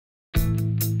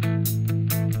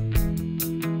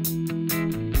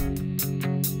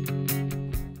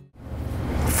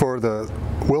For the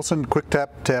Wilson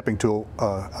QuickTap Tapping Tool,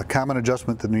 a common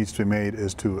adjustment that needs to be made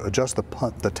is to adjust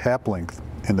the tap length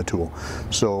in the tool.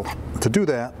 So to do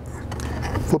that,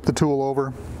 flip the tool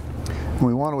over, and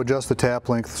we want to adjust the tap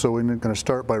length, so we're going to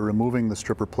start by removing the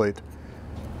stripper plate,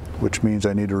 which means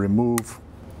I need to remove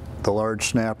the large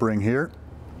snap ring here,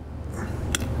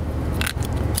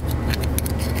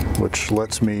 which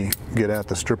lets me get at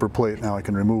the stripper plate. Now I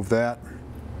can remove that.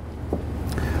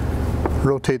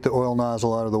 Rotate the oil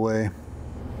nozzle out of the way,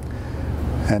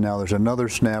 and now there's another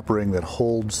snap ring that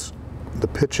holds the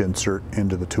pitch insert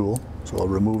into the tool, so I'll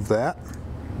remove that.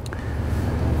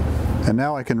 And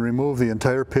now I can remove the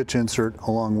entire pitch insert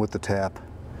along with the tap,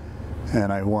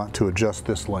 and I want to adjust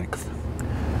this length.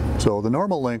 So the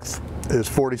normal length is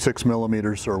 46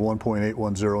 millimeters or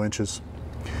 1.810 inches.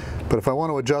 But if I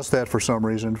want to adjust that for some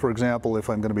reason, for example, if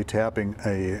I'm going to be tapping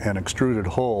an extruded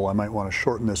hole, I might want to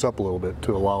shorten this up a little bit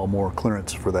to allow more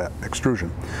clearance for that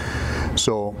extrusion.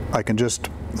 So I can just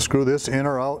screw this in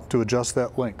or out to adjust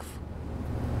that length.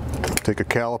 Take a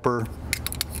caliper,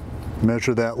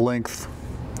 measure that length,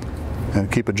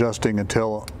 and keep adjusting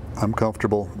until I'm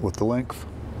comfortable with the length.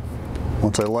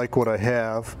 Once I like what I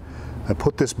have, I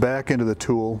put this back into the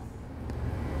tool.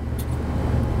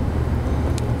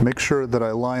 Make sure that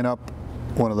I line up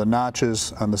one of the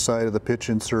notches on the side of the pitch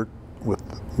insert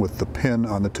with the pin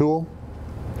on the tool.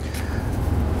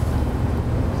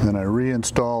 Then I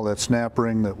reinstall that snap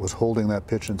ring that was holding that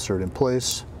pitch insert in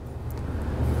place.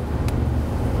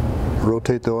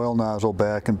 Rotate the oil nozzle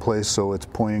back in place so it's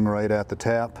pointing right at the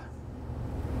tap.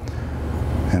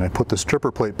 And I put the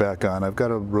stripper plate back on. I've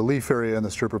got a relief area in the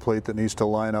stripper plate that needs to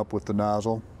line up with the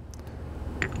nozzle.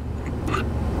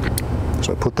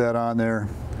 So I put that on there,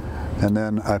 and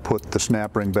then I put the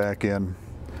snap ring back in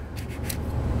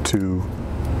to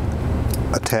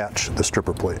attach the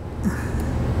stripper plate.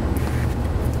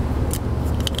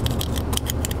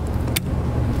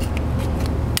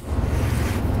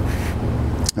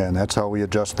 And that's how we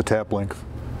adjust the tap length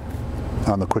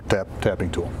on the QuickTap Tapping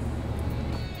Tool.